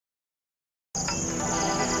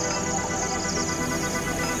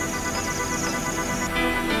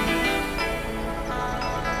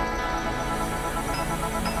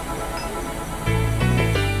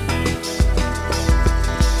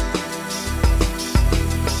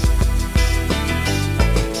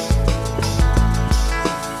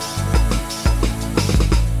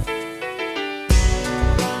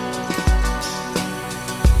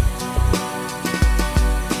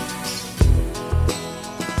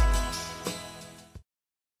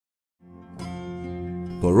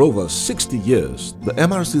For over 60 years, the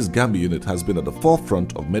MRC's Gambia unit has been at the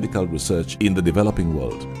forefront of medical research in the developing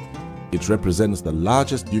world. It represents the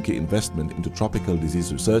largest UK investment into tropical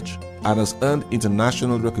disease research and has earned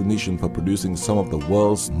international recognition for producing some of the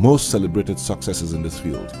world's most celebrated successes in this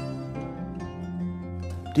field.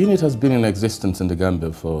 The unit has been in existence in the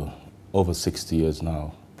Gambia for over 60 years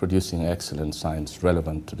now, producing excellent science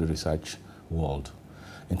relevant to the research world,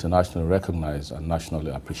 internationally recognized and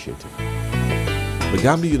nationally appreciated. The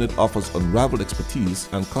Gambia unit offers unrivaled expertise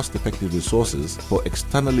and cost-effective resources for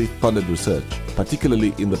externally funded research,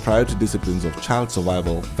 particularly in the priority disciplines of child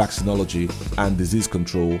survival, vaccinology, and disease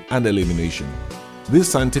control and elimination. This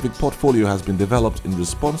scientific portfolio has been developed in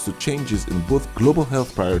response to changes in both global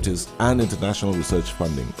health priorities and international research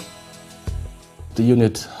funding. The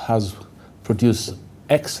unit has produced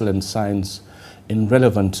excellent science in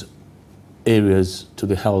relevant areas to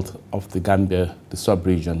the health of the Gambia, the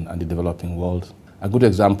sub-region, and the developing world. A good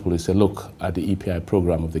example is a look at the EPI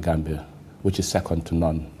program of the Gambia, which is second to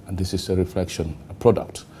none. And this is a reflection, a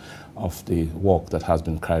product of the work that has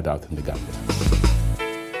been carried out in the Gambia.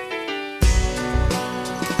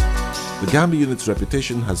 The Gambia unit's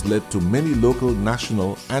reputation has led to many local,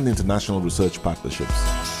 national, and international research partnerships.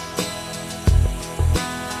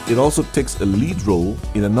 It also takes a lead role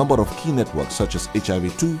in a number of key networks such as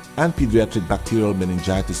HIV-2 and pediatric bacterial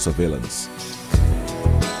meningitis surveillance.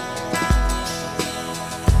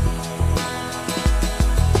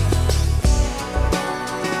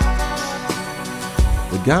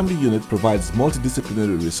 The Gambia unit provides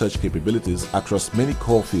multidisciplinary research capabilities across many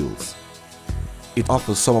core fields. It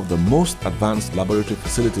offers some of the most advanced laboratory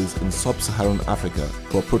facilities in sub-Saharan Africa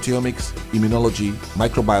for proteomics, immunology,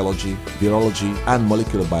 microbiology, virology, and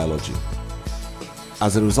molecular biology.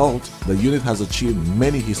 As a result, the unit has achieved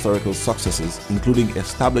many historical successes, including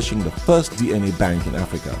establishing the first DNA bank in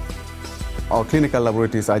Africa. Our clinical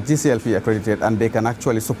laboratories are GCLP accredited and they can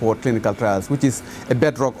actually support clinical trials, which is a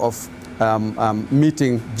bedrock of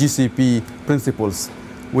meeting GCP principles,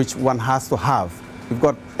 which one has to have. We've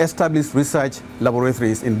got established research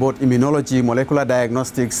laboratories in both immunology, molecular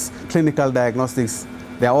diagnostics, clinical diagnostics.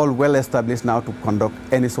 They are all well established now to conduct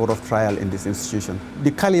any sort of trial in this institution.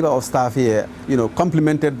 The caliber of staff here,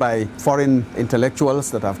 complemented by foreign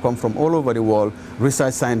intellectuals that have come from all over the world,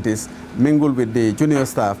 research scientists, mingled with the junior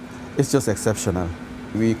staff, it's just exceptional.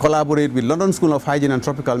 We collaborate with London School of Hygiene and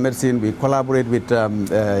Tropical Medicine. We collaborate with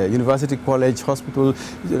University College Hospital,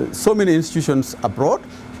 so many institutions abroad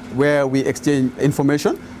where we exchange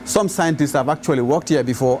information. Some scientists have actually worked here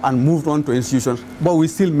before and moved on to institutions, but we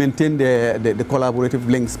still maintain the collaborative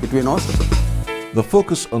links between us. The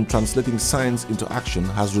focus on translating science into action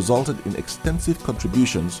has resulted in extensive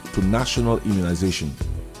contributions to national immunization.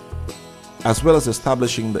 As well as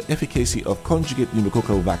establishing the efficacy of conjugate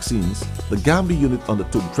pneumococcal vaccines, the Gambia unit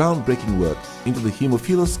undertook groundbreaking work into the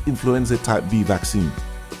Haemophilus influenzae type B vaccine.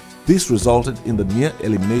 This resulted in the near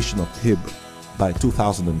elimination of Hib by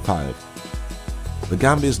 2005. The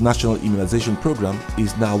Gambia's national immunization program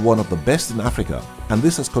is now one of the best in Africa, and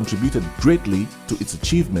this has contributed greatly to its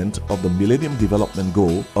achievement of the Millennium Development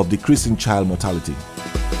Goal of decreasing child mortality.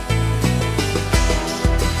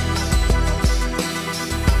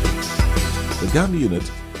 The Gambia unit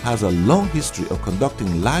has a long history of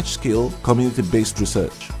conducting large-scale community-based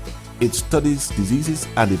research. It studies diseases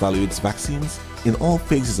and evaluates vaccines in all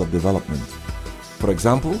phases of development. For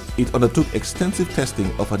example, it undertook extensive testing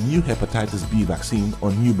of a new hepatitis B vaccine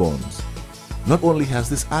on newborns. Not only has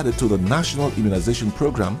this added to the national immunization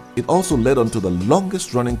program, it also led on to the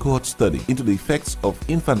longest-running cohort study into the effects of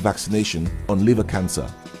infant vaccination on liver cancer,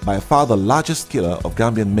 by far the largest killer of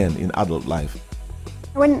Gambian men in adult life.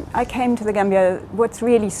 When I came to the Gambia, what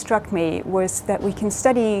really struck me was that we can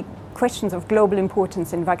study questions of global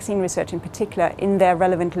importance in vaccine research in particular in their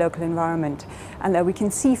relevant local environment, and that we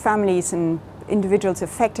can see families and individuals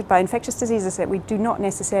affected by infectious diseases that we do not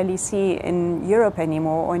necessarily see in Europe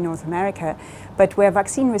anymore or in North America, but where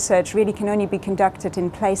vaccine research really can only be conducted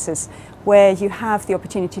in places where you have the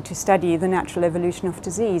opportunity to study the natural evolution of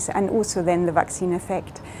disease and also then the vaccine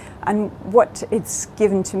effect. And what it's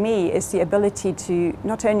given to me is the ability to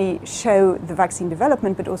not only show the vaccine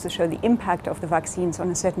development, but also show the impact of the vaccines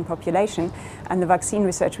on a certain population. And the vaccine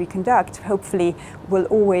research we conduct hopefully will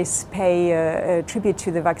always pay a tribute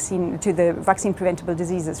to the vaccine preventable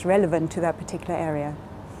diseases relevant to that particular area.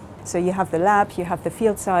 So you have the lab, you have the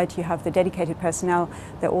field site, you have the dedicated personnel.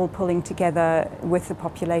 They're all pulling together with the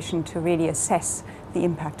population to really assess the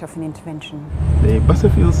impact of an intervention. The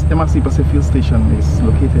MRC Butterfield station is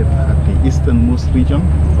located at the easternmost region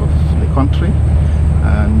of the country,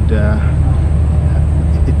 and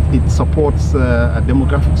It supports a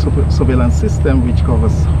demographic surveillance system which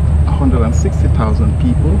covers 160,000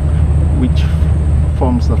 people, which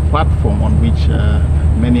forms a platform on which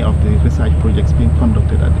many of the research projects being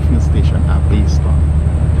conducted at the field station are based on.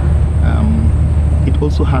 It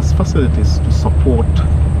also has facilities to support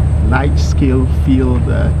large-scale field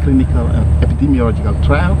clinical and epidemiological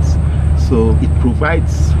trials. So it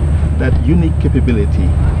provides that unique capability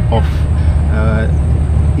of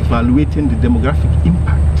evaluating the demographic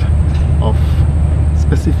impact of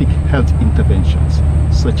specific health interventions,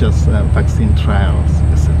 such as vaccine trials,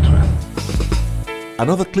 etc.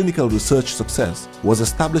 Another clinical research success was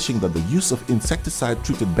establishing that the use of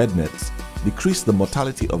insecticide-treated bed nets decreased the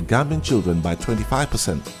mortality of Gambian children by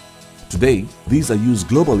 25%. Today, these are used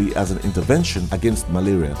globally as an intervention against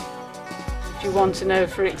malaria. If you want to know,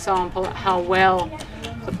 for example, how well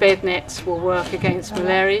the bed nets will work against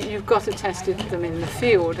malaria, you've got to test them in the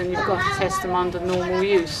field, and you've got to test them under normal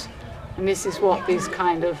use. And this is what the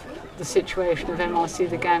situation of MRC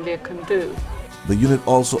the Gambia can do. The unit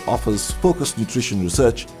also offers focused nutrition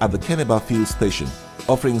research at the Keneba Field Station,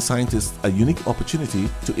 offering scientists a unique opportunity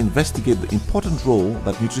to investigate the important role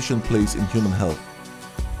that nutrition plays in human health.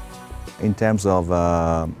 In terms of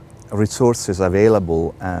resources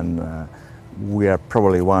available, and we are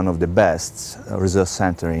probably one of the best research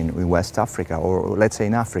centers in West Africa, or let's say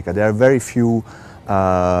in Africa. There are very few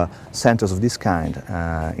centers of this kind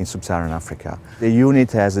in sub-Saharan Africa. The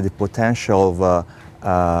unit has the potential of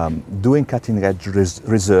doing cutting-edge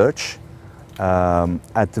research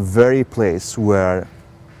at the very place where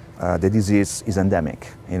the disease is endemic.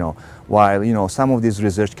 While some of this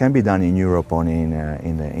research can be done in Europe or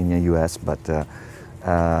in the US, but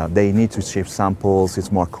they need to ship samples.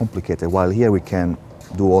 It's more complicated. While here we can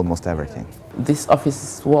do almost everything. This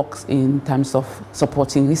office works in terms of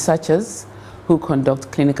supporting researchers who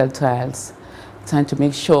conduct clinical trials, trying to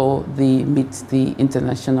make sure they meet the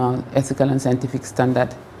international ethical and scientific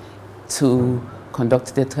standard to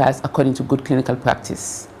conduct their trials according to good clinical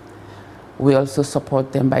practice. We also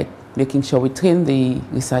support them by making sure we train the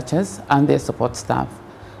researchers and their support staff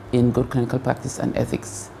in good clinical practice and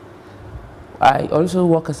ethics. I also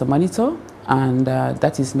work as a monitor, and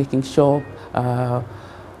that is making sure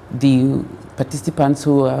the participants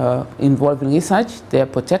who are involved in research, they are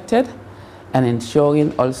protected, and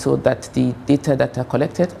ensuring also that the data that are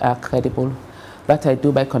collected are credible. That I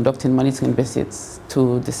do by conducting monitoring visits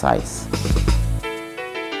to the sites.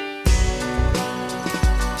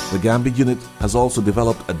 The Gambia unit has also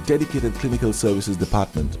developed a dedicated clinical services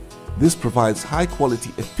department. This provides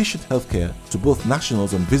high-quality, efficient healthcare to both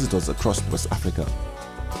nationals and visitors across West Africa.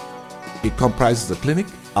 It comprises a clinic,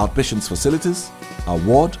 outpatients facilities, a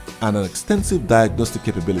ward, and an extensive diagnostic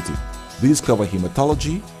capability. These cover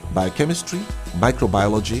hematology, biochemistry,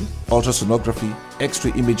 microbiology, ultrasonography,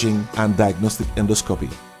 X-ray imaging, and diagnostic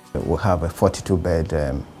endoscopy. We have a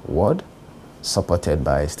 42-bed ward supported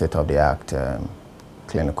by state-of-the-art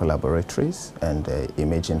clinical laboratories and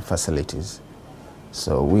imaging facilities.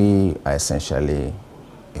 So we are essentially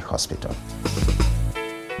a hospital.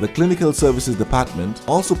 The Clinical Services Department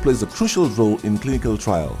also plays a crucial role in clinical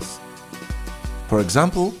trials. For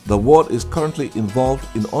example, the ward is currently involved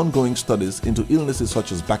in ongoing studies into illnesses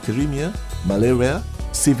such as bacteremia, malaria,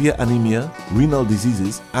 severe anemia, renal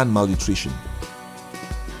diseases, and malnutrition.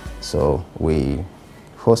 So we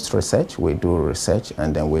host research, we do research,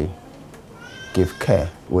 and then we give care.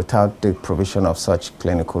 Without the provision of such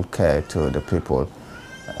clinical care to the people,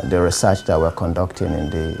 the research that we're conducting in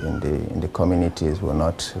the communities will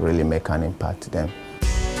not really make an impact to them.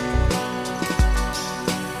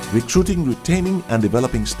 Recruiting, retaining, and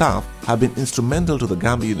developing staff have been instrumental to the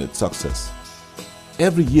Gambia unit's success.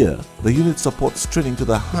 Every year, the unit supports training to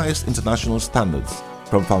the highest international standards,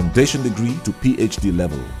 from foundation degree to PhD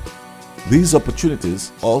level. These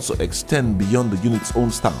opportunities also extend beyond the unit's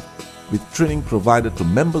own staff, with training provided to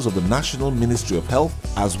members of the National Ministry of Health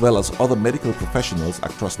as well as other medical professionals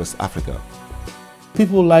across West Africa.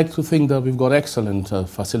 People like to think that we've got excellent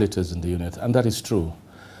facilities in the unit, and that is true.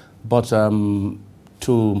 But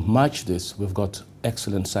to match this, we've got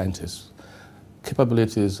excellent scientists.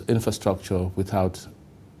 Capabilities, infrastructure without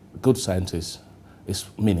good scientists is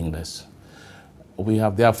meaningless. We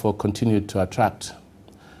have therefore continued to attract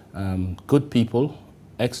good people,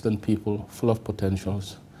 excellent people, full of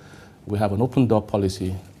potentials. We have an open door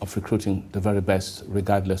policy of recruiting the very best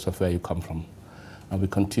regardless of where you come from. And we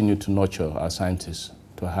continue to nurture our scientists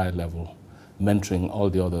to a high level, mentoring all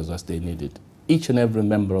the others as they need it. Each and every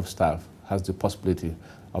member of staff has the possibility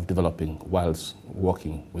of developing whilst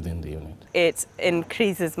working within the unit. It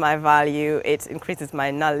increases my value, it increases my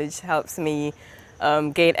knowledge, helps me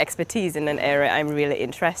gain expertise in an area I'm really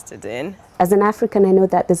interested in. As an African, I know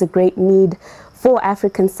that there's a great need for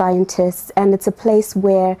African scientists, and it's a place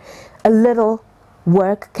where a little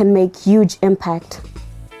work can make huge impact.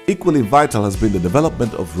 Equally vital has been the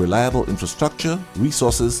development of reliable infrastructure,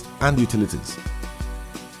 resources and utilities.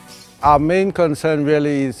 Our main concern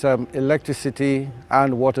really is electricity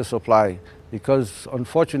and water supply, because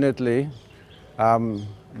unfortunately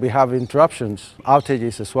we have interruptions,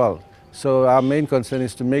 outages as well. So our main concern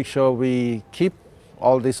is to make sure we keep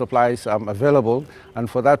all these supplies available, and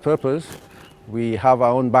for that purpose we have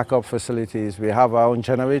our own backup facilities, we have our own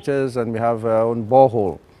generators, and we have our own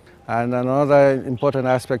borehole. And another important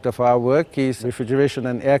aspect of our work is refrigeration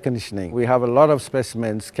and air conditioning. We have a lot of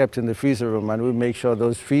specimens kept in the freezer room, and we make sure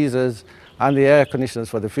those freezers and the air conditioners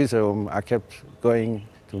for the freezer room are kept going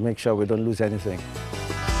to make sure we don't lose anything.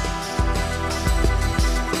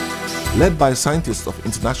 Led by scientists of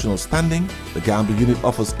international standing, the Gambia unit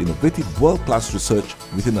offers innovative world-class research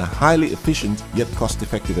within a highly efficient yet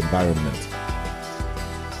cost-effective environment.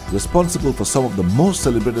 Responsible for some of the most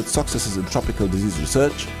celebrated successes in tropical disease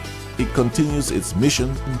research, it continues its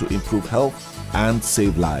mission to improve health and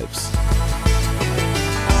save lives.